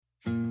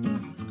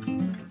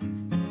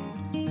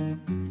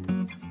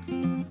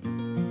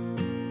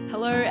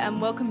and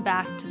welcome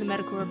back to the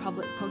Medical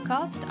Republic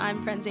podcast.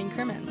 I'm Francine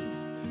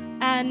Crimmins,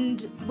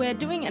 and we're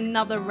doing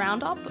another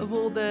roundup of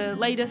all the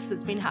latest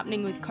that's been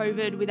happening with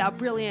COVID with our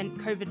brilliant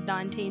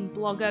COVID-19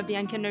 blogger,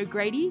 Bianca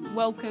Nogrady.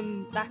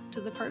 Welcome back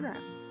to the program.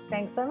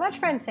 Thanks so much,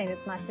 Francine.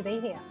 It's nice to be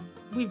here.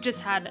 We've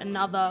just had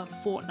another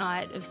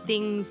fortnight of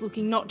things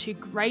looking not too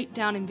great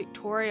down in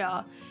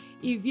Victoria.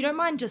 If you don't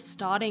mind just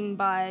starting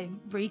by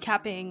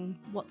recapping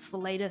what's the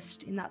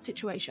latest in that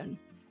situation.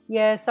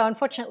 Yeah, so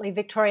unfortunately,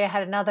 Victoria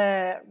had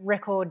another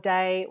record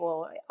day,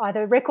 or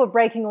either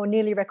record-breaking or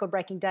nearly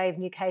record-breaking day of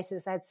new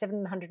cases. They had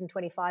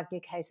 725 new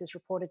cases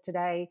reported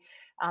today,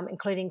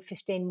 including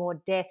 15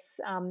 more deaths.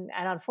 And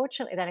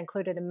unfortunately, that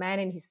included a man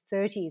in his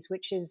 30s,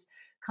 which is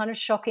kind of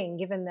shocking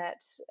given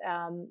that,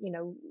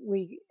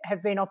 we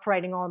have been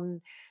operating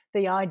on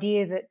the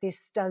idea that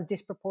this does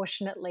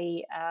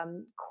disproportionately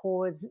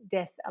cause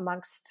death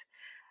amongst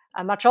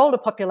a much older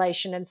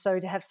population, and so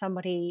to have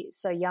somebody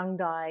so young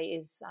die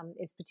is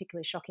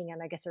particularly shocking,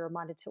 and I guess a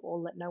reminder to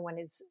all that no one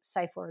is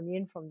safe or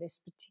immune from this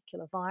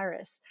particular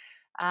virus.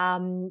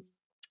 And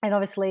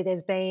obviously,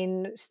 there's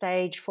been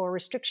stage 4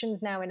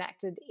 restrictions now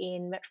enacted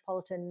in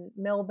metropolitan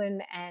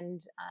Melbourne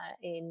and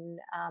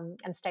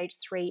stage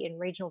 3 in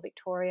regional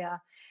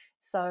Victoria.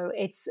 So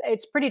it's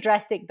pretty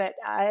drastic. But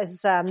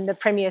as the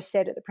Premier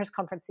said at the press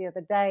conference the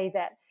other day,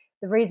 that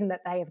the reason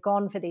that they have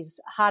gone for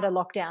these harder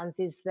lockdowns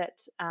is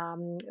that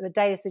the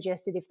data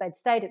suggested if they'd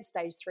stayed at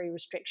stage 3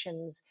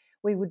 restrictions,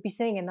 we would be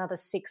seeing another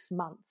 6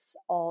 months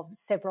of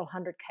several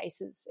hundred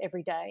cases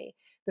every day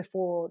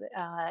before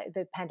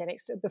the pandemic,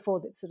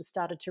 before it sort of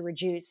started to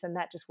reduce, and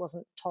that just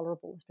wasn't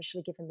tolerable,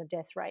 especially given the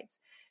death rates.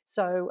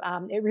 So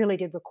it really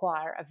did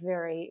require a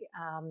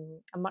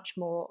much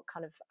more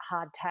kind of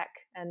hard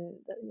tack, and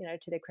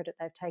to their credit,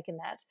 they've taken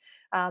that.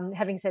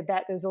 Having said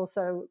that, there's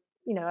also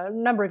a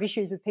number of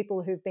issues with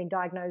people who've been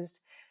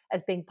diagnosed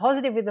as being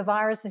positive with the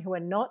virus and who are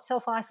not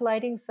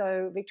self-isolating.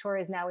 So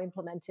Victoria's now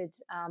implemented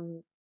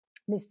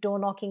this door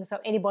knocking. So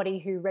anybody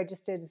who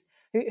registers,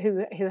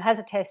 who has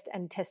a test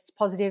and tests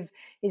positive,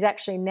 is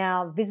actually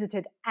now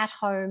visited at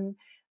home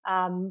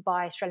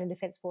by Australian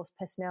Defence Force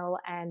personnel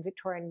and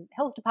Victorian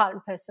Health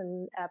Department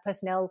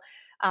personnel,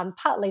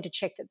 partly to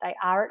check that they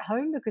are at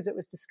home, because it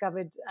was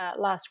discovered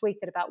last week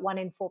that about 1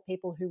 in 4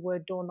 people who were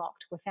door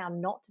knocked were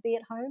found not to be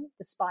at home,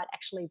 despite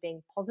actually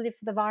being positive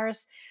for the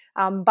virus.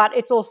 But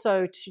it's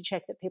also to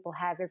check that people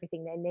have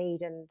everything they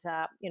need, and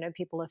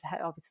people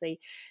obviously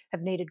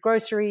have needed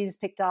groceries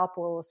picked up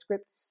or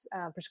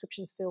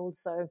prescriptions filled.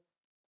 So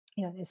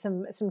there's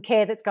some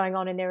care that's going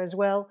on in there as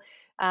well.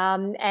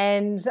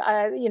 The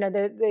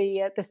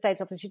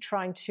state's obviously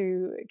trying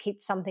to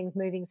keep some things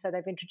moving, so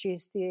they've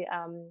introduced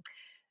an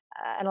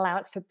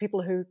allowance for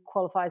people who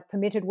qualify as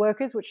permitted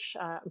workers, which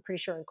I'm pretty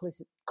sure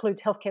includes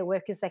healthcare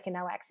workers. They can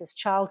now access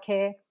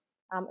childcare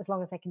as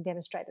long as they can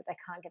demonstrate that they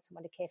can't get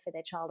someone to care for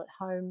their child at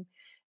home.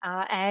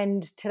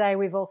 And today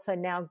we've also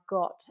now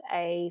got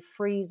a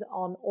freeze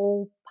on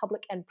all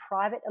public and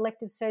private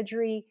elective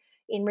surgery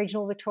in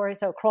regional Victoria,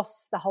 so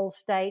across the whole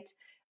state.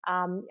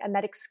 And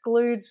that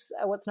excludes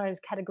what's known as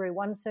Category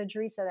 1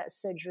 surgery. So that's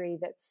surgery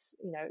that's,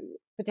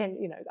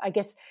 I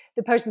guess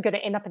the person's going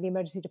to end up in the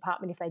emergency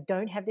department if they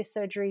don't have this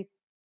surgery,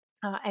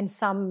 and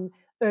some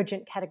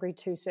urgent Category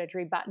 2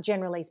 surgery. But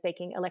generally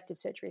speaking, elective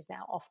surgery is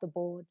now off the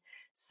board.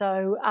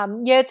 So,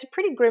 it's a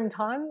pretty grim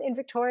time in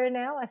Victoria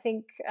now, I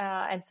think,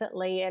 and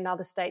certainly in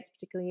other states,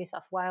 particularly New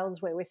South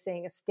Wales, where we're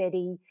seeing a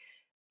steady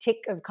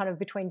tick of kind of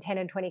between 10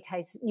 and 20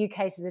 new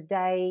cases a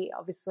day.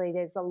 Obviously,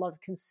 there's a lot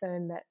of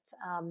concern that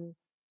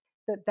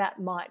that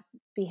might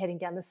be heading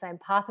down the same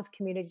path of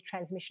community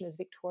transmission as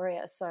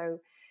Victoria. So,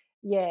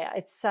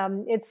 it's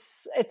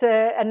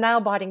a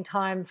nail-biting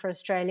time for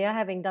Australia,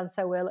 having done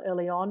so well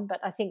early on. But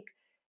I think,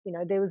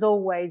 there was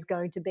always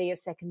going to be a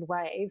second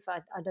wave.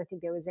 I don't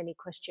think there was any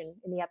question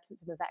in the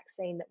absence of a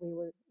vaccine that we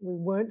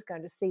weren't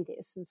going to see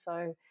this. And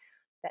so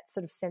that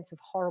sort of sense of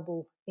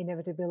horrible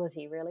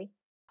inevitability, really.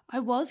 I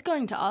was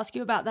going to ask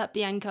you about that,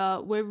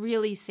 Bianca. We're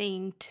really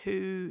seeing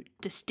two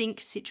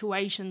distinct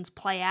situations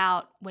play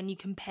out when you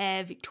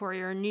compare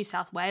Victoria and New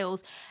South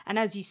Wales. And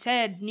as you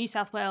said, New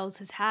South Wales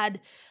has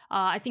had,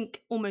 I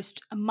think,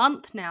 almost a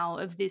month now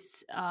of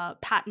this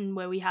pattern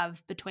where we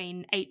have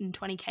between 8 and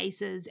 20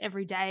 cases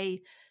every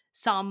day,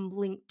 some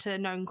linked to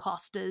known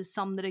clusters,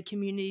 some that are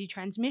community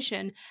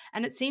transmission.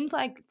 And it seems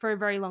like for a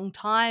very long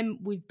time,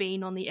 we've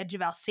been on the edge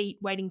of our seat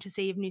waiting to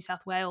see if New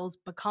South Wales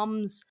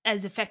becomes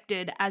as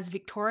affected as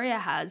Victoria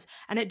has.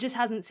 And it just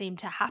hasn't seemed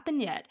to happen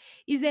yet.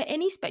 Is there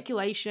any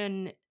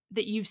speculation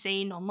that you've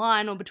seen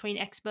online or between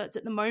experts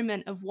at the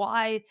moment of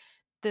why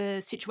the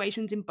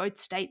situations in both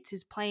states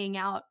is playing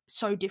out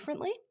so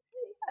differently?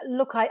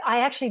 Look,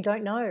 I actually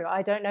don't know.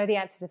 I don't know the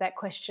answer to that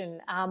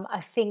question.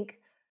 I think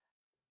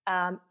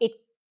it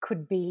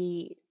could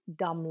be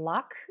dumb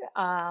luck,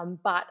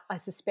 but I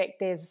suspect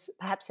there's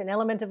perhaps an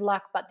element of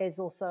luck, but there's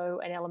also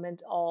an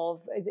element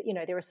of,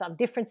 there are some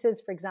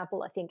differences. For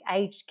example, I think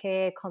aged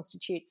care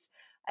constitutes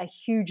a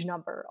huge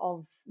number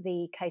of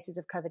the cases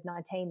of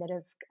COVID-19 that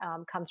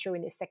have come through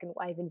in this second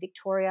wave in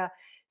Victoria.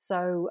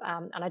 So,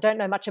 and I don't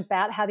know much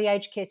about how the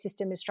aged care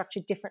system is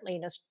structured differently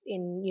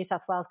in New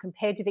South Wales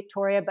compared to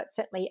Victoria, but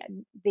certainly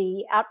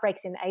the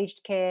outbreaks in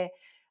aged care,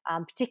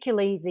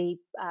 particularly the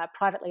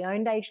privately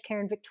owned aged care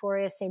in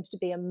Victoria, seems to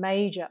be a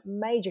major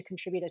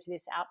contributor to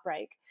this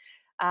outbreak.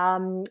 I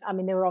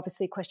mean, there were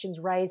obviously questions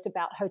raised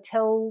about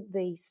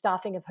the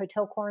staffing of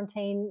hotel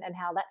quarantine and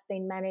how that's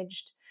been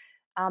managed.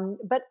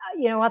 But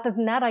other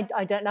than that,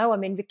 I don't know. I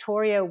mean,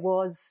 Victoria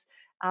was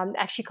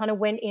actually kind of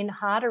went in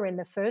harder in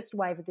the first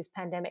wave of this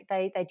pandemic.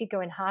 They did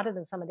go in harder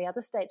than some of the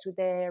other states with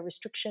their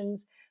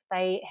restrictions.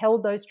 They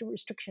held those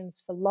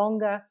restrictions for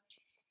longer.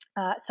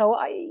 So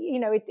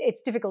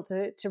it's difficult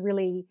to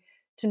really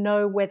to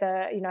know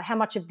whether, how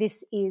much of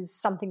this is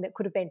something that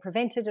could have been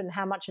prevented and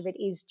how much of it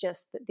is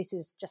just that this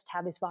is just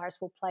how this virus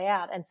will play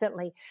out. And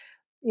certainly,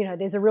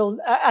 there's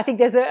I think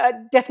there's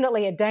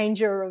definitely a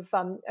danger of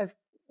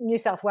New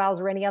South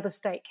Wales or any other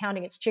state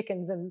counting its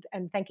chickens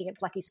and thanking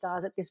its lucky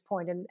stars at this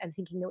point and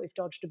thinking that we've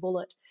dodged a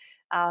bullet.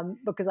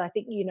 Because I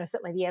think,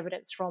 certainly the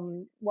evidence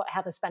from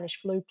how the Spanish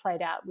flu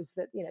played out was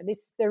that,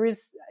 there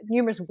is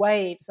numerous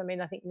waves. I mean,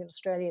 I think in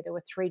Australia there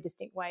were 3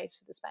 distinct waves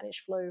for the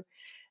Spanish flu.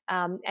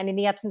 And in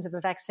the absence of a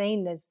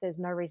vaccine, there's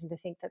no reason to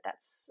think that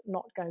that's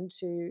not going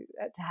to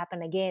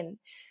happen again.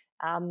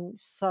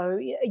 So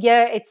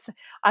yeah,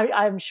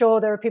 I'm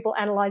sure there are people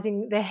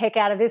analysing the heck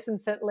out of this, and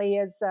certainly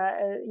as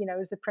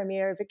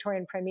the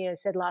Victorian Premier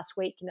said last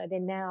week, they're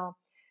now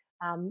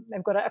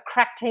they've got a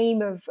crack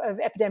team of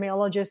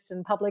epidemiologists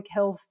and public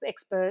health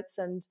experts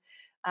and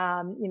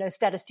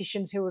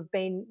statisticians who have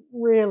been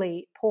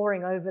really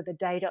poring over the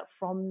data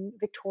from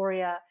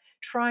Victoria,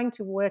 trying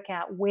to work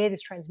out where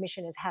this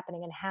transmission is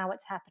happening and how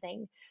it's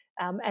happening,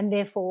 and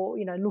therefore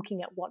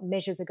looking at what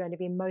measures are going to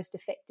be most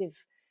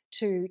effective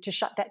to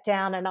shut that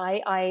down. And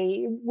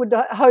I would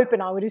hope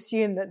and I would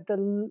assume that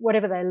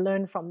whatever they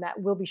learn from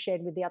that will be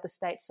shared with the other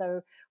states.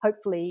 So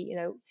hopefully,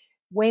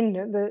 when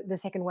the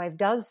second wave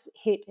does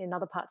hit in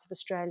other parts of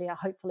Australia,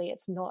 hopefully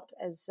it's not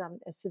as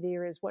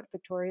severe as what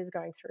Victoria is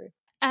going through.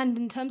 And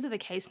in terms of the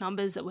case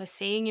numbers that we're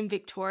seeing in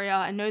Victoria,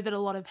 I know that a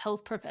lot of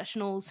health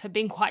professionals have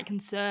been quite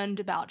concerned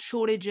about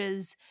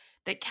shortages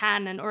that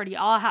can and already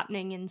are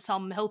happening in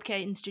some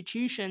healthcare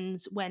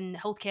institutions when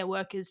healthcare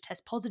workers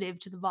test positive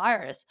to the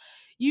virus.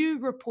 You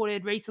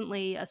reported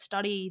recently a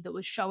study that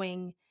was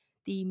showing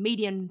the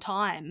median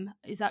time,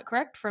 is that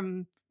correct,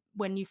 from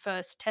when you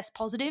first test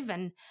positive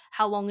and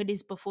how long it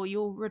is before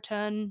you'll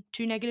return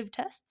 2 negative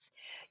tests?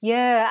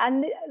 Yeah,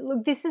 and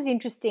look, this is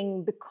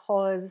interesting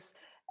because,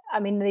 I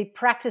mean, the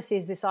practice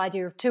is this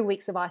idea of 2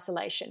 weeks of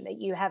isolation, that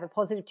you have a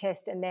positive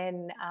test and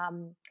then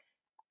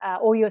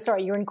or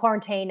you're in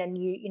quarantine and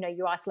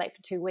you isolate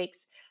for 2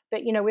 weeks.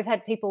 But we've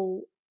had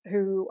people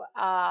who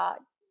are,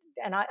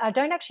 and I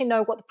don't actually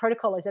know what the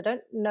protocol is. I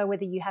don't know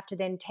whether you have to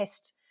then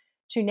test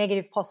 2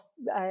 negative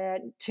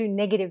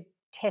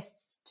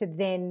tests to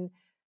then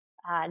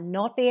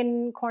not be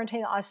in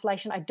quarantine or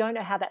isolation. I don't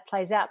know how that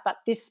plays out, but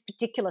this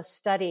particular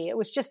study, it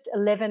was just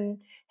 11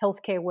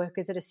 healthcare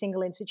workers at a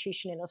single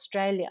institution in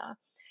Australia,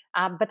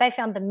 but they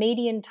found the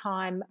median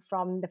time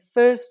from the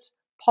first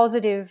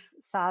positive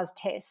SARS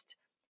test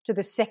to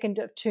the second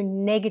of 2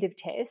 negative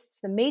tests,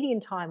 the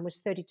median time was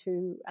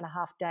 32 and a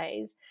half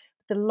days.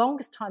 The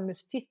longest time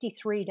was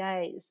 53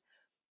 days.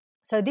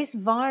 So this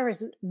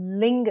virus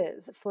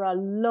lingers for a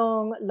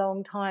long,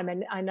 long time.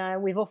 And I know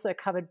we've also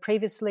covered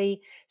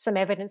previously some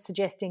evidence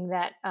suggesting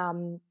that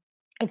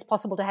it's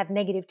possible to have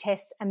negative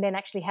tests and then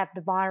actually have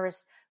the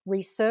virus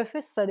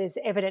resurface. So there's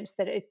evidence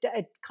that it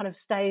kind of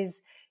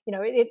stays,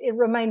 it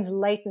remains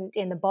latent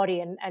in the body.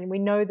 And we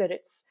know that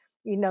it's,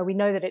 we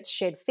know that it's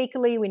shed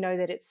fecally. We know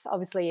that it's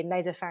obviously in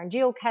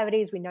nasopharyngeal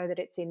cavities. We know that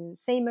it's in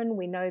semen.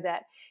 We know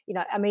that,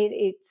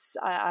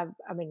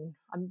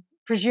 I'm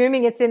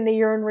presuming it's in the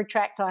urinary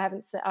tract. I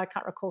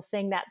can't recall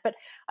seeing that. But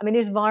I mean,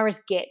 this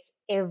virus gets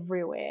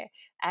everywhere.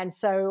 And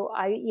so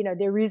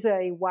there is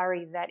a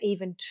worry that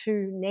even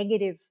 2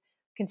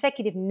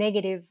 consecutive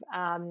negative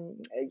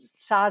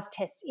SARS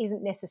tests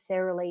isn't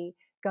necessarily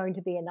going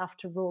to be enough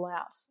to rule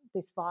out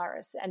this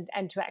virus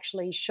and to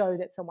actually show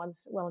that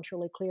someone's well and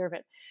truly clear of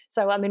it.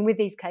 So, I mean, with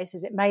these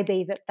cases, it may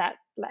be that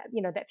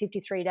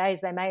 53 days,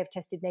 they may have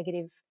tested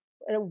negative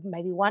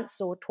maybe once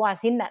or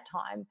twice in that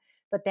time,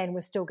 but then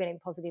we're still getting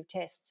positive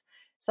tests.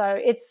 So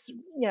it's,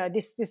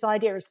 this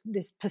idea of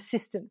this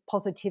persistent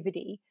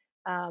positivity,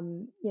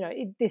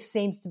 this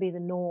seems to be the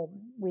norm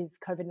with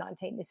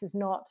COVID-19. This is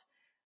not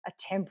a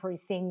temporary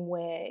thing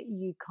where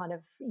you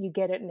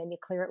get it and then you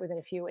clear it within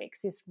a few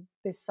weeks. This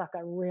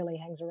sucker really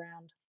hangs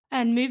around.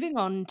 And moving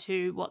on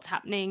to what's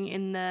happening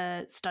in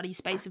the study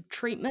space of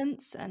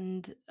treatments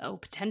or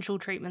potential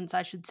treatments,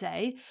 I should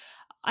say.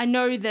 I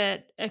know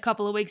that a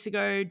couple of weeks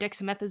ago,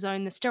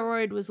 dexamethasone, the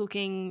steroid, was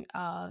looking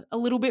a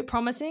little bit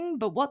promising,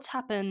 but what's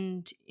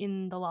happened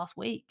in the last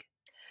week?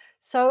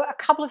 So a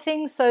couple of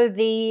things. So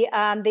the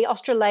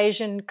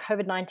Australasian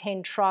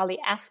COVID-19 trial, the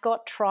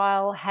ASCOT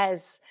trial,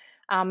 has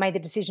made the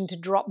decision to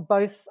drop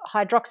both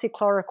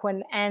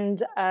hydroxychloroquine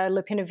and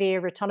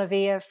lopinavir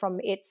ritonavir from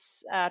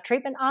its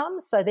treatment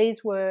arms. So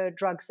these were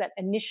drugs that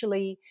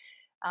initially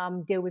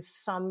there was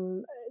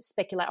some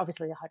speculation.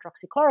 Obviously, the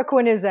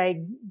hydroxychloroquine is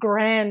a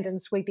grand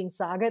and sweeping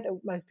saga that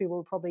most people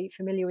are probably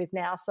familiar with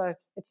now. So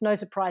it's no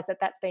surprise that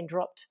that's been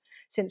dropped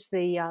since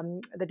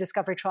the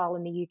discovery trial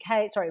in the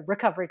UK,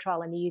 recovery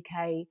trial in the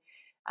UK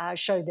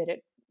showed that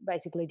it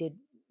basically did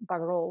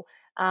bugger all.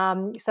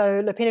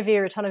 So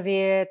lopinavir,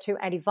 ritonavir, two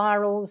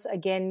antivirals,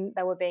 again,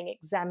 they were being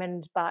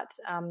examined, but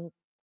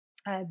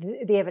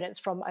the evidence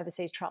from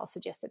overseas trials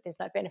suggests that there's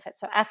no benefit.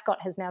 So ASCOT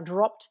has now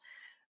dropped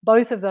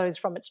both of those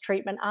from its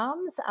treatment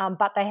arms,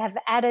 but they have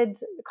added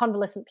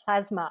convalescent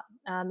plasma.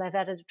 They've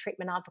added a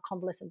treatment arm for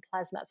convalescent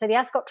plasma. So the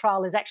ASCOT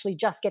trial is actually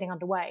just getting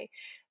underway.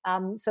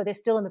 So they're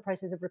still in the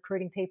process of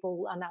recruiting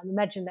people. And I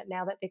imagine that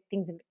now that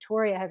things in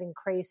Victoria have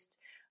increased,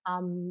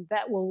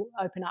 that will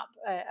open up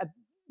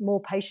more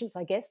patients,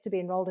 I guess, to be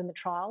enrolled in the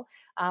trial.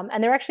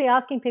 And they're actually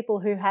asking people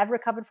who have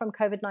recovered from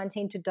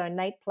COVID-19 to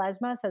donate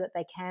plasma so that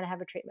they can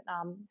have a treatment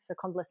arm for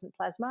convalescent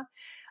plasma.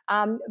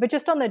 But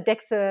just on the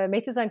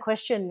dexamethasone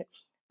question,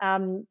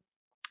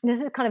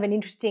 this is kind of an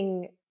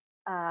interesting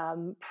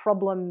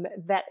problem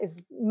that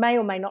may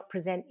or may not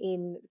present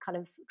in kind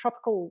of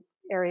tropical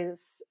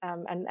areas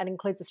and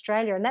includes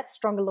Australia, and that's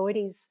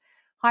strongyloides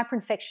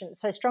hyperinfection.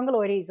 So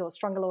strongyloides or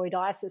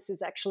strongyloidiasis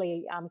is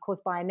actually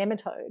caused by a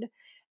nematode,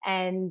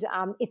 and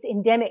it's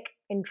endemic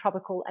in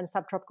tropical and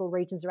subtropical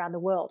regions around the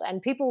world.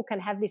 And people can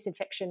have this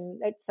infection,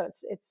 so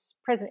it's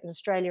present in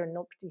Australia and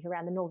particularly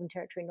around the Northern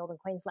Territory, Northern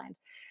Queensland.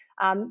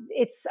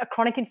 It's a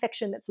chronic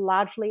infection that's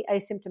largely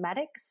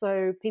asymptomatic,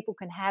 so people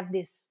can have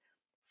this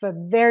for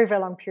very,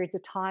 very long periods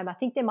of time. I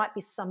think there might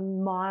be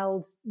some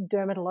mild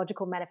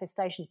dermatological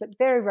manifestations, but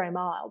very, very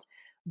mild.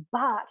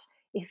 But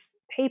if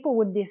people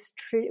with this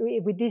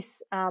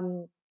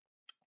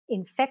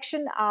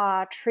infection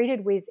are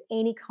treated with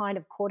any kind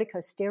of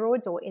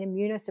corticosteroids or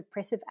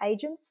immunosuppressive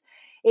agents,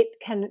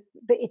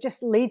 it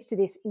just leads to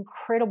this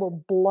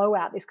incredible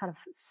blowout, this kind of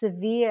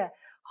severe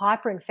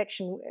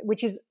hyperinfection,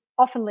 which is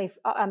often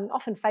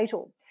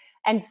fatal.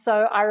 And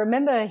so I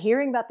remember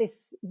hearing about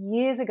this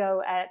years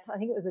ago at, I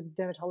think it was a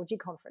dermatology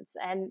conference,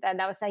 and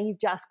they were saying you've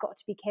just got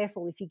to be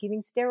careful if you're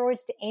giving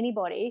steroids to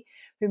anybody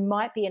who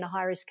might be in a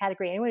high-risk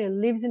category. Anyone who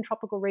lives in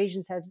tropical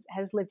regions,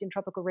 has lived in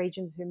tropical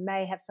regions, who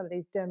may have some of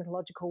these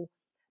dermatological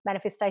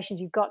manifestations,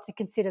 you've got to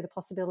consider the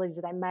possibilities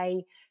that they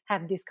may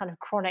have this kind of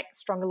chronic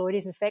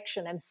strongyloides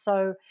infection. And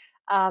so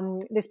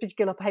this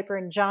particular paper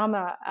in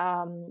JAMA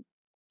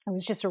I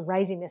was just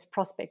raising this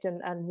prospect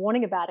and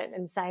warning about it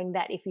and saying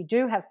that if you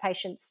do have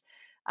patients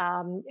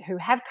who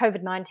have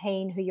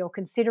COVID-19 who you're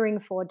considering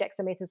for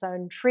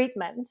dexamethasone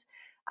treatment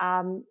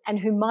and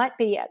who might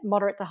be at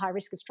moderate to high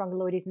risk of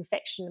strongyloides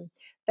infection,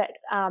 that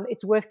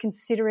it's worth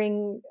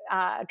considering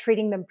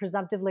treating them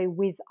presumptively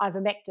with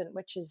ivermectin,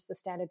 which is the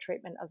standard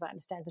treatment, as I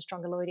understand, for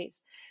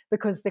strongyloides,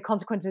 because the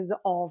consequences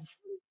of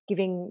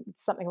giving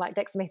something like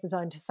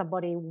dexamethasone to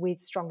somebody with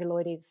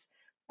strongyloides,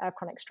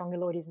 chronic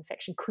strongyloides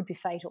infection, could be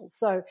fatal.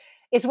 So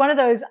it's one of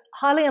those,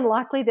 highly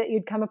unlikely that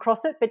you'd come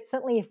across it, but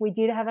certainly if we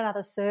did have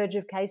another surge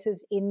of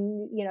cases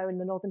in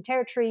the Northern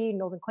Territory,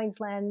 Northern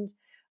Queensland,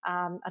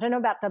 I don't know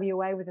about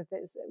WA whether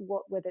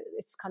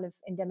it's kind of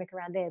endemic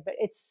around there, but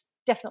it's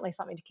definitely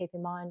something to keep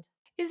in mind.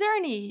 Is there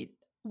any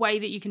way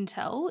that you can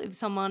tell if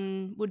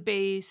someone would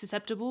be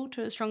susceptible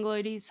to a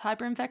strongyloides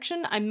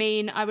hyperinfection? I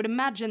mean, I would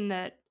imagine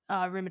that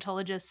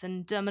rheumatologists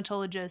and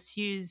dermatologists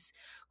use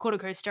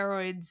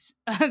corticosteroids.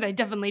 They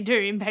definitely do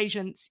in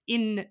patients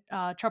in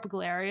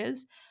tropical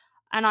areas.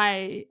 And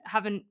I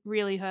haven't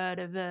really heard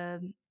of a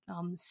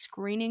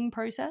screening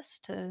process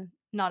to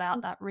nut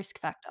out that risk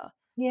factor.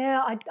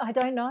 Yeah, I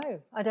don't know.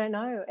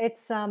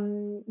 It's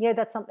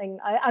that's something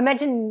I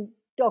imagine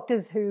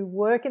doctors who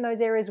work in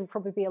those areas will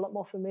probably be a lot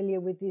more familiar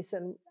with this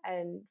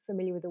and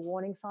familiar with the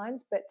warning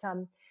signs. But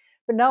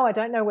no, I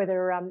don't know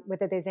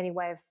whether there's any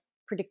way of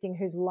predicting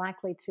who's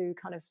likely to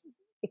kind of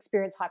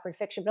experience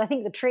hyperinfection. But I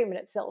think the treatment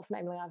itself,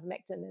 namely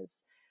ivermectin,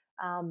 is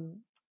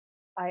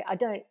I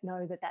don't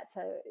know that that's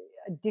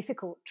a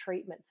difficult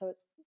treatment. So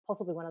it's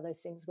possibly one of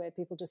those things where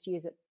people just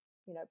use it,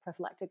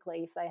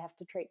 prophylactically if they have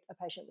to treat a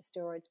patient with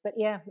steroids. But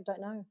yeah, I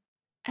don't know.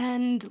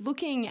 And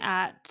looking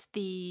at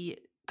the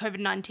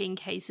COVID-19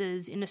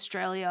 cases in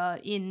Australia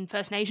in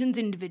First Nations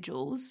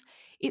individuals,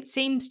 it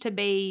seems to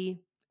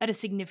be at a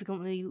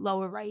significantly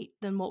lower rate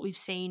than what we've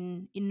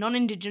seen in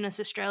non-Indigenous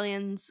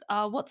Australians.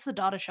 What's the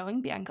data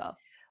showing, Bianca?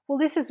 Well,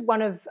 this is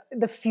one of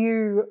the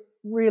few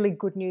really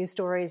good news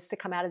stories to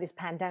come out of this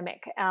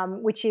pandemic,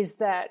 which is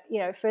that,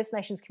 First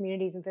Nations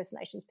communities and First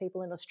Nations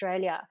people in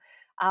Australia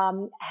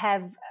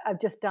have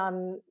just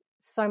done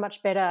so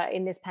much better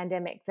in this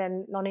pandemic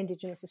than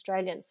non-Indigenous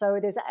Australians. So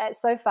there's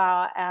so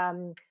far,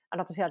 and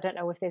obviously I don't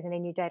know if there's any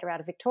new data out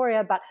of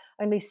Victoria, but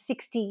only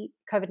 60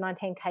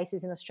 COVID-19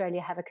 cases in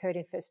Australia have occurred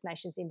in First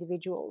Nations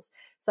individuals.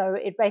 So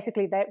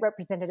that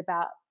represented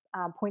about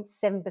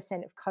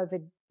 0.7% of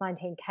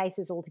COVID-19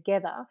 cases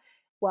altogether.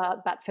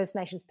 but First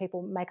Nations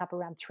people make up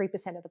around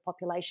 3% of the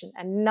population,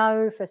 and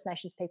no First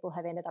Nations people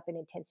have ended up in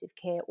intensive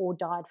care or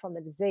died from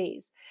the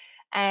disease.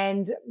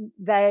 And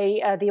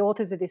the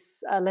authors of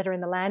this letter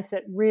in the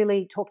Lancet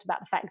really talked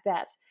about the fact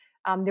that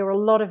there were a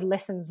lot of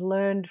lessons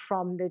learned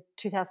from the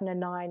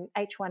 2009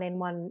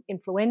 H1N1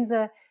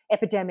 influenza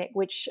epidemic,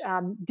 which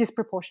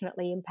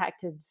disproportionately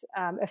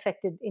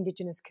affected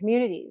Indigenous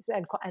communities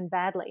and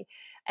badly.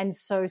 And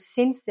so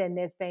since then,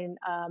 there's been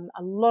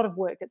a lot of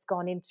work that's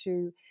gone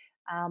into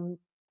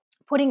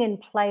putting in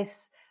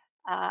place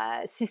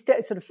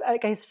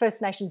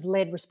First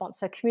Nations-led response,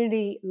 so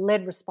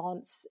community-led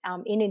response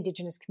in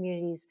Indigenous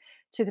communities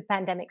to the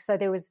pandemic. So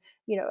there was,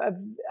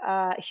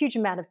 a huge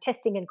amount of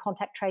testing and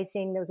contact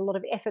tracing. There was a lot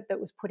of effort that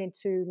was put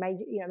into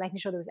making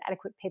sure there was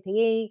adequate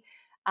PPE,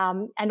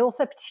 and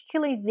also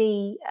particularly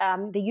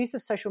the use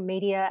of social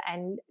media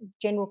and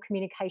general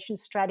communication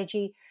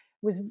strategy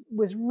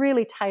was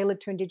really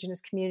tailored to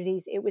Indigenous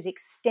communities. It was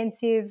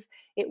extensive.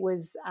 It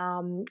was,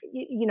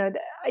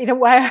 in a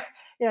way,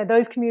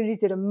 those communities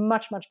did a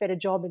much better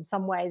job in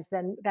some ways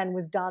than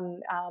was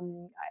done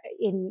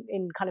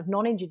in kind of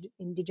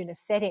non-Indigenous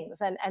settings.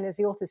 And as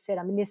the author said,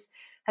 I mean, this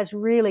has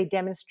really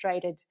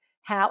demonstrated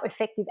how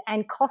effective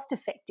and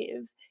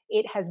cost-effective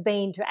it has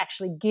been to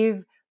actually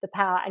give the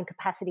power and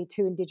capacity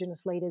to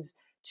Indigenous leaders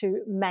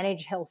to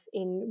manage health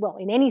in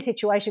any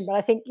situation. But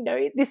I think,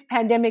 this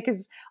pandemic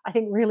has, I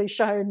think, really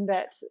shown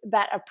that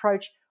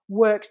approach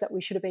works, that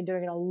we should have been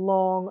doing it a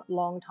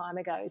long time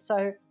ago.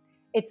 So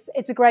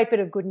it's a great bit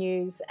of good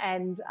news,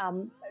 and,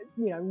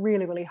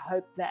 really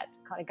hope that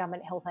kind of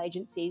government health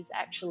agencies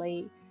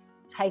actually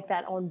take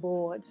that on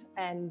board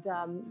and,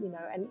 kind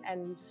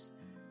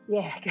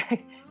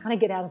of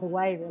get out of the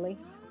way, really.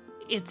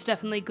 It's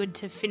definitely good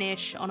to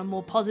finish on a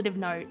more positive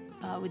note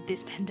with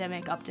this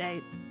pandemic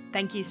update.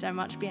 Thank you so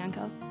much,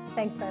 Bianca.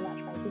 Thanks very much,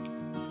 Frankie.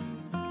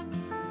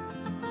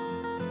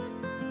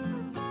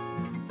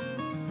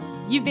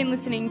 You've been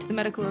listening to the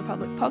Medical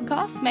Republic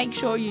podcast. Make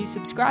sure you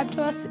subscribe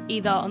to us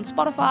either on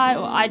Spotify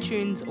or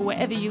iTunes or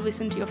wherever you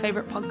listen to your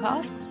favourite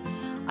podcasts.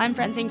 I'm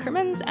Francine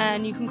Crimmins,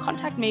 and you can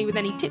contact me with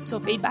any tips or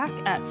feedback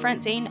at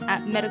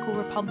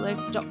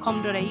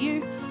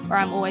francine@medicalrepublic.com.au, where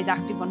I'm always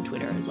active on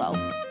Twitter as well.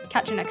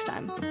 Catch you next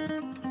time.